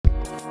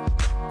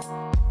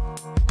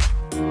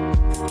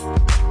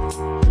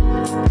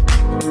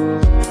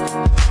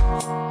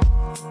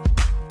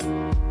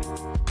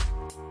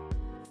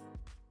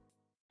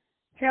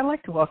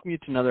like to welcome you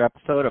to another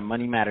episode of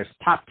Money Matters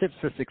Top Tips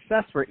for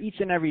Success, where each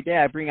and every day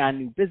I bring on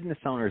new business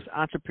owners,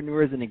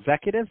 entrepreneurs, and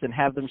executives and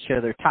have them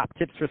share their top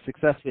tips for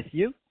success with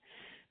you.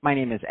 My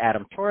name is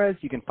Adam Torres.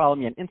 You can follow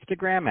me on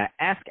Instagram at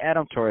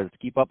AskAdamTorres to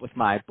keep up with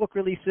my book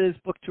releases,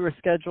 book tour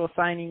schedule,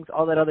 signings,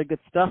 all that other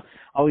good stuff.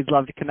 Always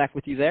love to connect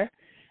with you there.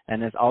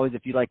 And as always,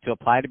 if you'd like to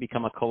apply to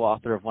become a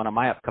co-author of one of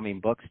my upcoming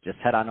books, just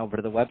head on over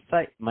to the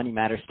website,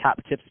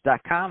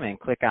 moneymatterstoptips.com, and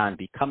click on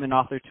Become an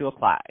Author to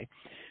apply.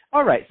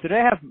 All right, so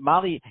today I have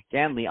Molly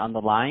Ganley on the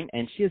line,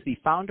 and she is the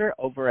founder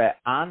over at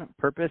On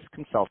Purpose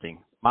Consulting.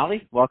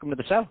 Molly, welcome to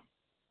the show.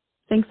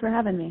 Thanks for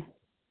having me.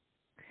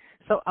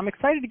 So I'm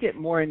excited to get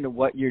more into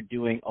what you're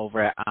doing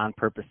over at On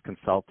Purpose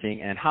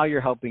Consulting and how you're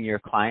helping your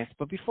clients.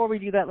 But before we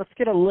do that, let's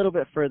get a little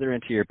bit further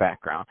into your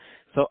background.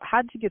 So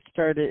how did you get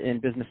started in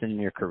business and in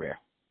your career?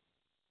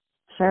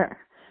 Sure.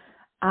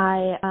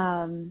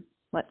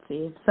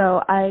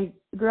 So I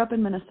grew up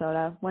in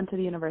Minnesota, went to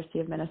the University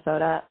of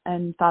Minnesota,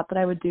 and thought that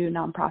I would do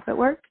nonprofit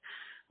work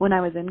when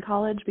I was in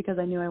college because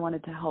I knew I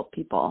wanted to help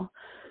people.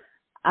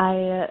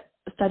 I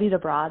studied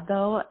abroad,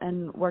 though,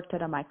 and worked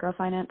at a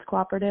microfinance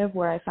cooperative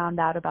where I found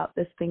out about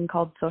this thing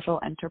called social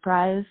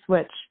enterprise,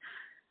 which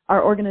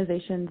are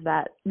organizations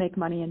that make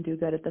money and do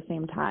good at the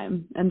same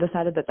time, and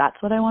decided that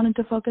that's what I wanted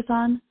to focus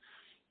on.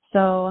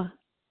 So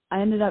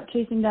I ended up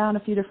chasing down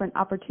a few different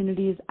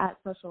opportunities at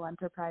social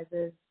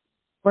enterprises,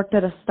 worked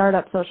at a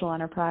startup social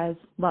enterprise,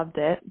 loved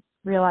it,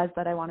 realized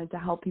that I wanted to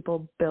help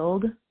people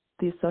build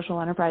these social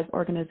enterprise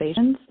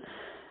organizations.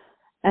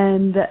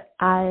 And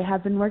I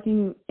have been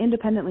working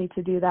independently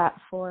to do that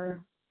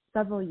for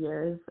several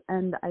years.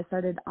 And I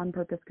started On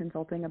Purpose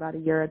Consulting about a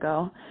year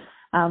ago,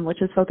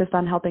 which is focused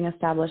on helping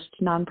established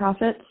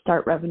nonprofits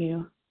start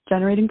revenue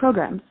generating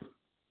programs.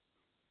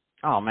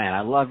 Oh, man,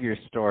 I love your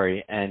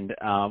story. And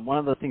one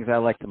of the things I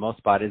like the most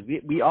about it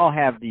is we all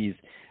have these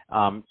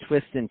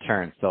twists and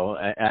turns. So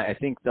I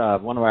think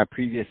one of our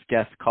previous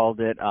guests called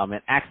it an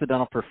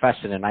accidental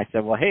profession. And I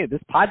said, well, hey, this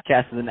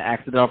podcast is an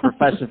accidental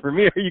profession for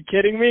me. Are you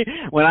kidding me?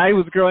 When I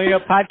was growing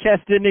up,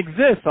 podcasts didn't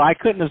exist. So I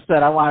couldn't have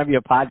said I want to be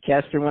a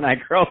podcaster when I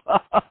grow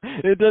up.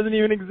 It doesn't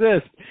even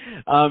exist.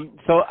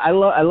 So I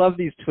love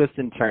these twists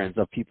and turns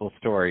of people's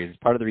stories. It's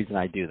part of the reason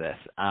I do this.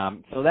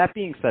 So that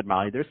being said,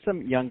 Molly, there's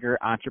some younger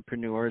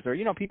entrepreneurs or,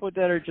 people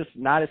that are just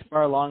not as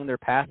far along their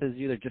path as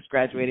you. They're just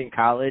graduating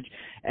college,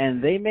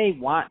 and they may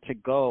want to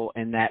go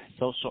in that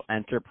social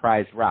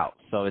enterprise route.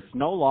 So it's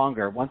no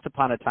longer, once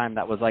upon a time,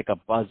 that was like a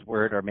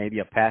buzzword or maybe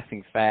a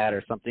passing fad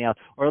or something else,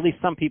 or at least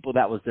some people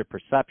that was their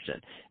perception.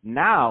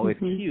 Now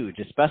it's huge,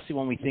 especially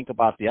when we think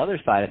about the other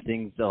side of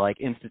things, the like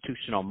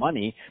institutional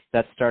money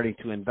that's starting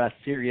to invest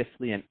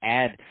seriously and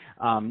add,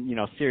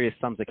 serious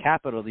sums of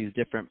capital to these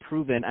different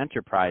proven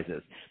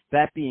enterprises.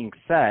 That being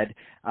said,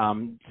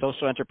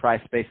 social enterprise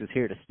space is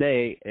here to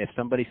stay. If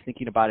somebody's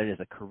thinking about it as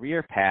a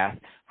career path,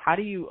 how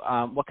do you,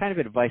 what kind of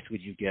advice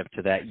would you give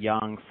to that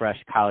young,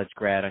 fresh college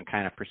grad on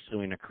kind of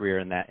pursuing a career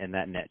in that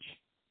niche?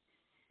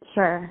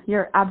 Sure.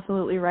 You're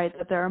absolutely right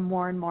that there are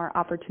more and more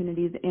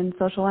opportunities in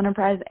social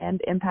enterprise and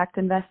impact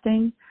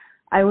investing.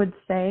 I would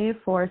say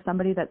for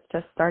somebody that's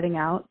just starting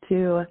out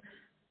to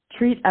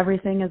treat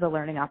everything as a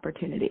learning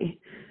opportunity.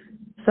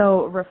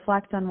 So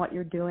reflect on what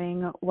you're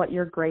doing, what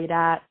you're great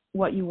at,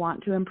 what you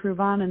want to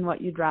improve on, and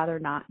what you'd rather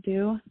not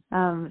do.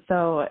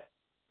 So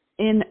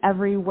in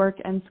every work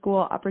and school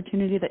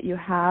opportunity that you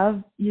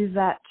have, use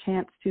that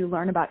chance to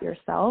learn about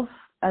yourself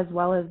as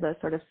well as the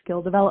sort of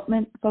skill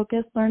development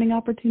focused learning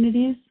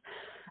opportunities.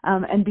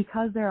 And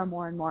because there are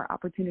more and more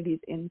opportunities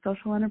in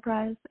social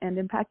enterprise and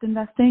impact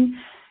investing,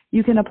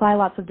 you can apply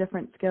lots of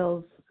different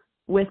skills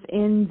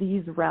within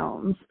these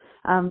realms.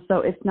 So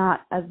it's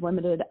not as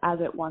limited as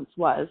it once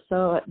was.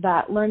 So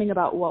that learning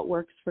about what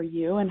works for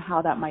you and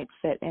how that might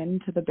fit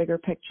into the bigger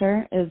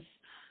picture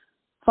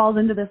falls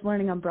into this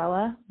learning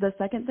umbrella. The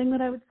second thing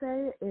that I would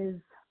say is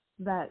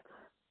that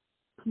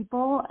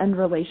people and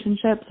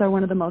relationships are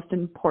one of the most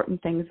important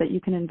things that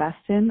you can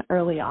invest in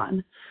early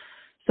on.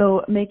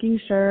 So making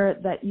sure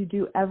that you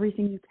do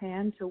everything you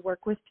can to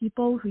work with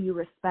people who you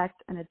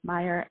respect and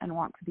admire and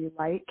want to be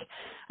like.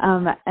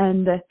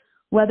 And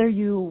whether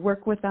you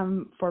work with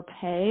them for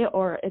pay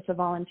or it's a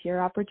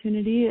volunteer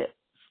opportunity,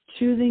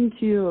 choosing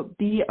to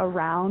be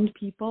around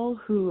people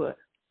who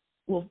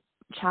will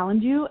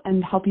challenge you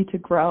and help you to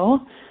grow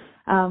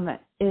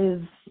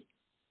is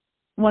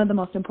one of the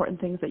most important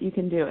things that you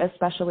can do,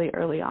 especially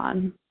early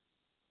on.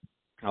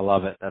 I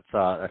love it.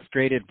 That's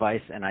great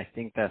advice, and I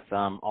think that's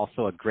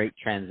also a great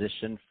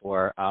transition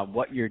for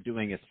what you're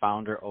doing as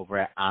founder over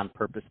at On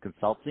Purpose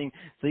Consulting.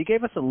 So you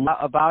gave us a lot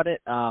about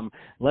it.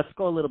 Let's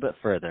go a little bit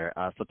further.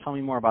 So tell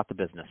me more about the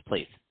business,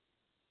 please.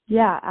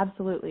 Yeah,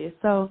 absolutely.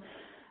 So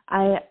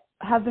I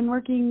have been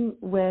working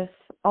with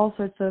all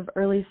sorts of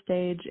early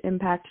stage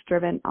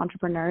impact-driven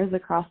entrepreneurs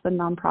across the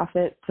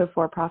nonprofit to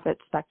for-profit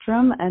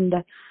spectrum, and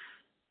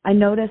I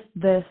noticed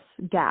this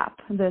gap,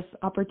 this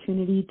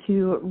opportunity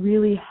to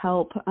really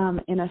help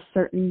in a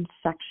certain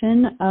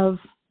section of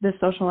the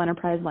social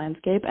enterprise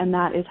landscape, and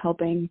that is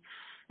helping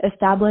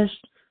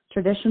established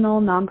traditional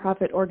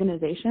nonprofit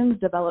organizations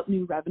develop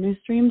new revenue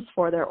streams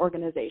for their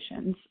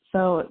organizations.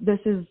 So this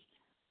is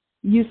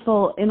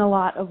useful in a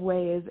lot of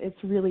ways. It's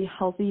really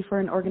healthy for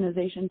an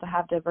organization to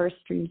have diverse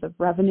streams of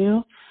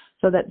revenue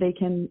so that they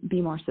can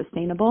be more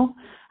sustainable.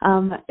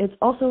 It's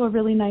also a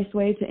really nice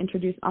way to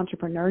introduce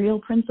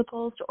entrepreneurial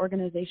principles to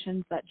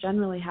organizations that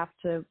generally have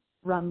to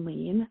run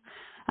lean.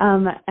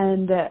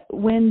 And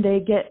when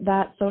they get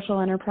that social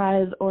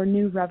enterprise or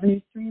new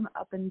revenue stream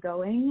up and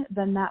going,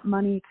 then that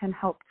money can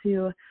help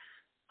to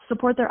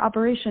support their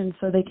operations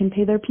so they can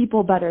pay their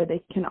people better.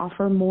 They can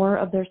offer more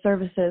of their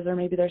services or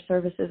maybe their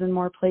services in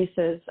more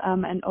places,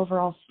 and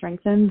overall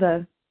strengthen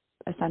the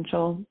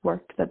essential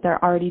work that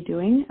they're already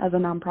doing as a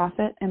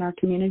nonprofit in our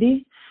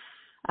community.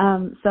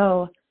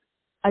 So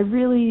I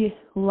really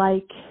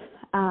like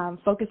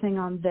focusing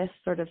on this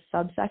sort of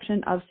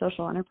subsection of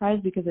social enterprise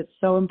because it's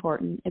so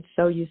important. It's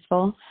so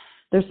useful.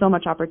 There's so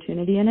much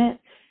opportunity in it.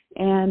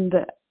 And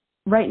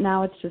right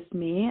now it's just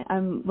me.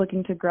 I'm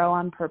looking to grow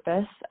on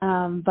purpose,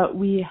 but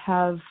we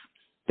have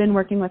been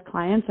working with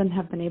clients and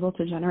have been able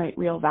to generate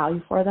real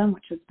value for them,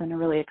 which has been a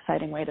really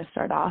exciting way to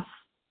start off.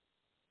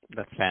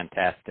 That's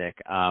fantastic.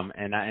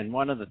 And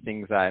one of the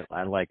things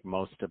I like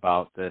most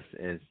about this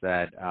is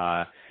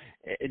that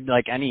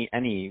like any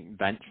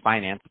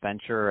finance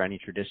venture or any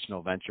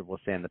traditional venture, we'll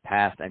say in the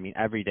past, I mean,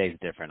 every day is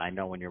different. I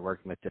know when you're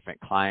working with different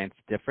clients,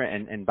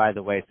 different. And by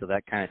the way, so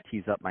that kind of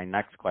tees up my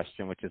next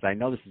question, which is I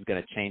know this is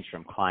going to change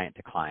from client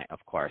to client,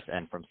 of course,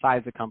 and from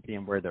size of company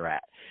and where they're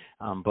at.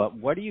 But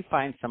what do you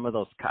find some of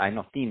those, I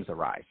know themes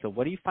arise. So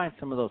what do you find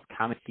some of those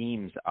common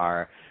themes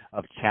are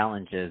of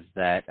challenges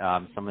that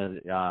some of,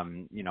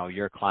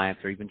 your clients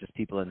or even just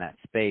people in that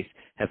space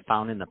have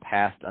found in the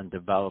past on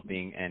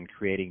developing and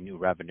creating new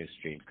revenue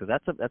streams? Because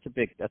that's a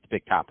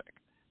big topic.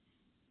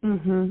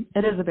 Mm-hmm.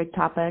 It is a big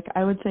topic.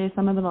 I would say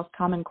some of the most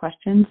common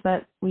questions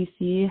that we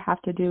see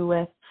have to do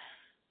with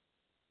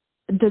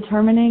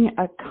determining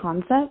a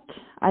concept,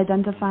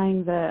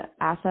 identifying the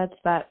assets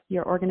that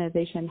your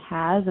organization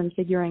has, and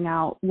figuring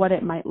out what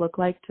it might look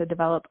like to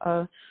develop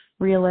a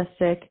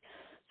realistic,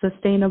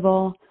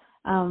 sustainable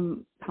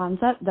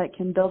concept that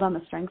can build on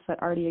the strengths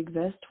that already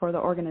exist for the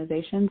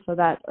organization. So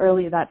that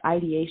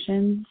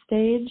ideation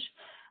stage.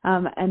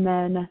 And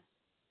then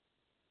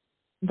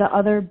the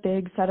other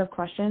big set of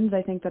questions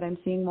I think that I'm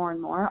seeing more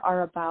and more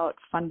are about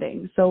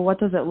funding. So what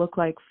does it look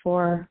like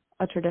for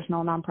a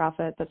traditional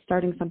nonprofit that's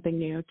starting something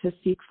new to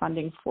seek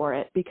funding for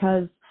it?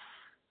 Because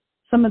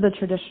some of the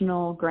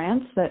traditional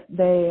grants that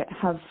they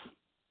have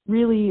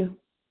really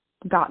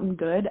gotten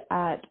good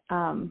at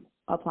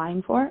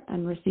applying for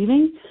and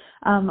receiving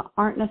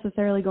aren't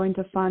necessarily going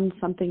to fund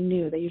something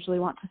new. They usually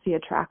want to see a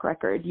track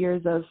record,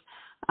 years of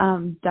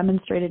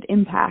demonstrated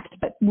impact.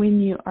 But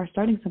when you are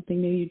starting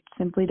something new, you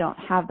simply don't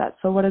have that.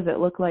 So what does it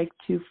look like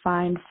to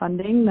find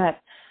funding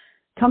that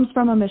comes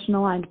from a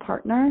mission-aligned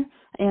partner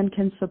and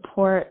can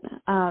support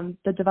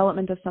the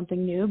development of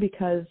something new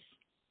because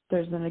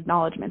there's an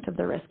acknowledgement of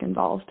the risk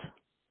involved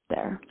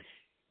there?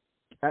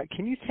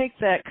 Can you take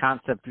that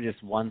concept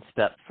just one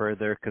step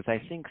further? Because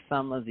I think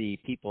some of the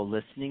people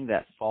listening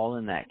that fall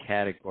in that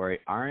category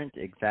aren't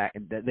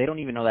they don't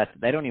even know that's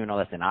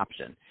an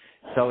option.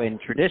 So in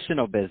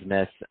traditional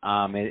business,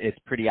 it's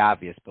pretty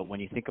obvious. But when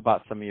you think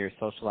about some of your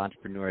social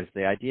entrepreneurs,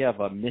 the idea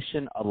of a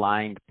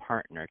mission-aligned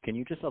partner, can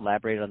you just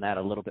elaborate on that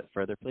a little bit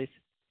further, please?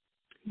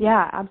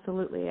 Yeah,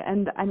 absolutely.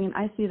 And I mean,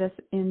 I see this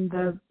in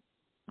the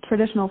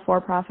traditional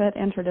for-profit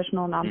and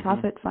traditional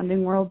nonprofit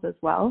funding worlds as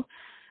well.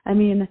 I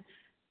mean,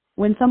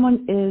 when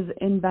someone is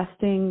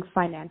investing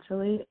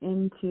financially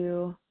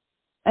into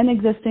an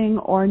existing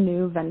or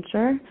new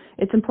venture,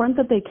 it's important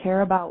that they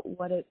care about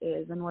what it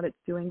is and what it's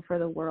doing for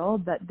the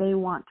world, that they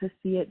want to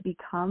see it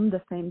become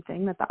the same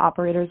thing that the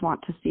operators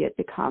want to see it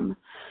become.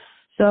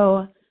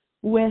 So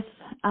with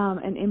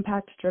an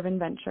impact-driven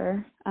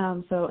venture,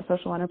 so a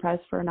social enterprise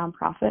for a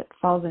nonprofit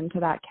falls into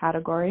that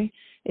category,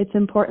 it's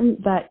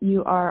important that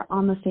you are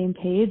on the same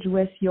page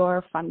with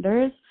your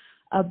funders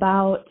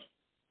about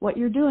what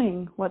you're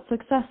doing, what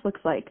success looks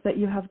like, that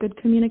you have good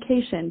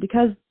communication,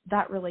 because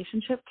that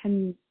relationship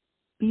can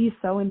be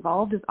so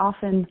involved. It's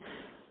often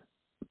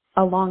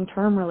a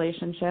long-term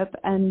relationship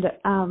and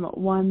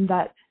one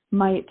that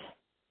might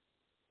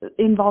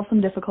involve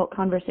some difficult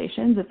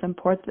conversations. It's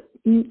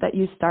important that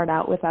you start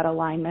out with that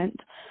alignment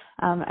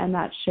and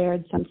that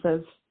shared sense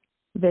of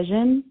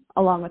vision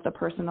along with a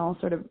personal,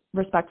 sort of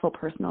respectful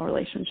personal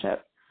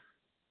relationship.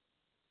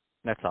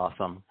 That's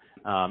awesome.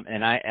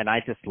 And I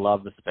just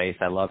love the space.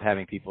 I love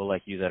having people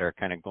like you that are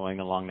kind of going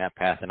along that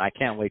path. And I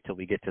can't wait till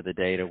we get to the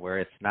data where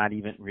it's not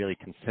even really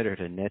considered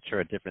a niche or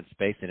a different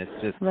space. And it's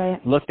just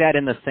looked at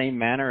in the same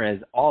manner as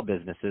all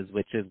businesses,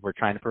 which is we're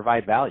trying to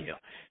provide value.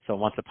 So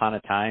once upon a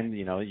time,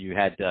 you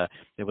had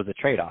there was a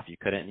trade-off. You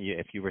couldn't,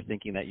 if you were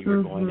thinking that you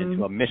were going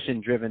into a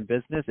mission-driven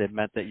business, it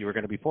meant that you were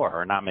going to be poor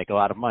or not make a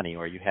lot of money,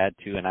 or you had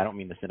to, and I don't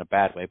mean this in a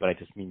bad way, but I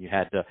just mean you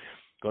had to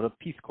go to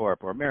Peace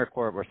Corp or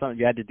AmeriCorp or something.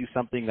 You had to do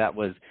something that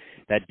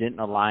didn't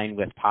align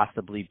with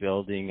possibly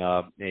building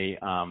a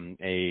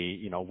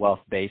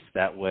wealth base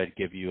that would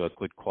give you a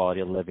good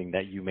quality of living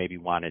that you maybe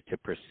wanted to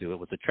pursue. It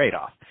was a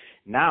trade-off.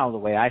 Now, the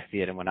way I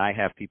see it, and when I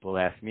have people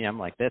ask me, I'm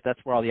like, that's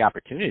where all the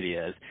opportunity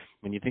is.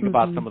 When you think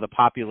about some of the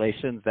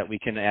populations that we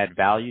can add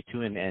value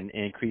to and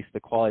increase the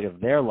quality of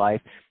their life,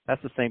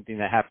 that's the same thing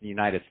that happened in the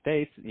United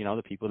States.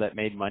 The people that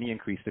made money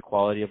increased the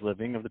quality of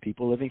living of the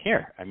people living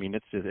here. I mean,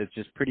 it's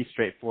just pretty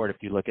straightforward if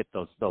you look at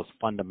those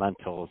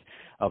fundamentals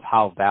of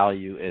how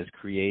value is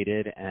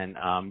created and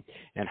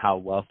how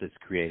wealth is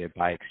created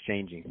by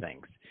exchanging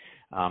things.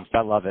 So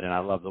I love it, and I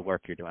love the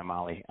work you're doing,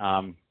 Molly.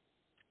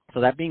 So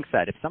that being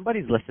said, if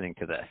somebody's listening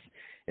to this,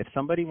 if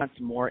somebody wants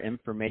more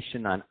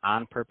information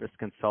on Purpose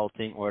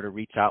Consulting or to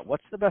reach out,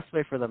 what's the best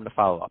way for them to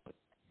follow up?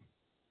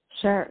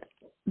 Sure.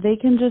 They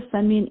can just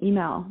send me an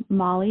email,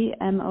 Molly,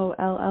 MOLLY,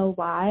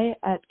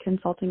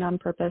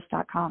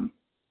 @consultingonpurpose.com.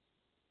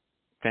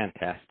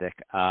 Fantastic.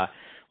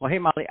 Well, hey,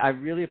 Molly, I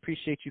really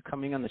appreciate you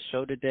coming on the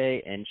show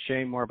today and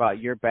sharing more about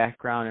your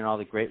background and all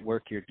the great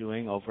work you're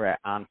doing over at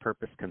On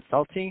Purpose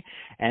Consulting.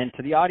 And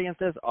to the audience,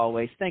 as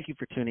always, thank you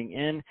for tuning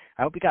in.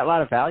 I hope you got a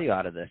lot of value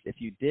out of this. If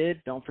you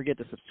did, don't forget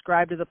to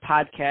subscribe to the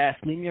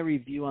podcast, leave me a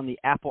review on the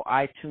Apple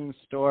iTunes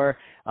store,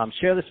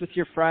 share this with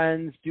your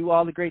friends, do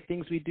all the great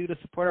things we do to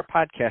support our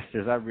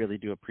podcasters. I really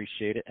do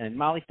appreciate it. And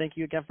Molly, thank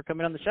you again for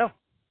coming on the show.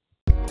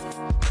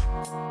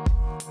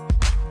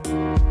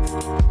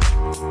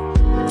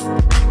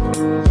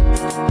 Thank you.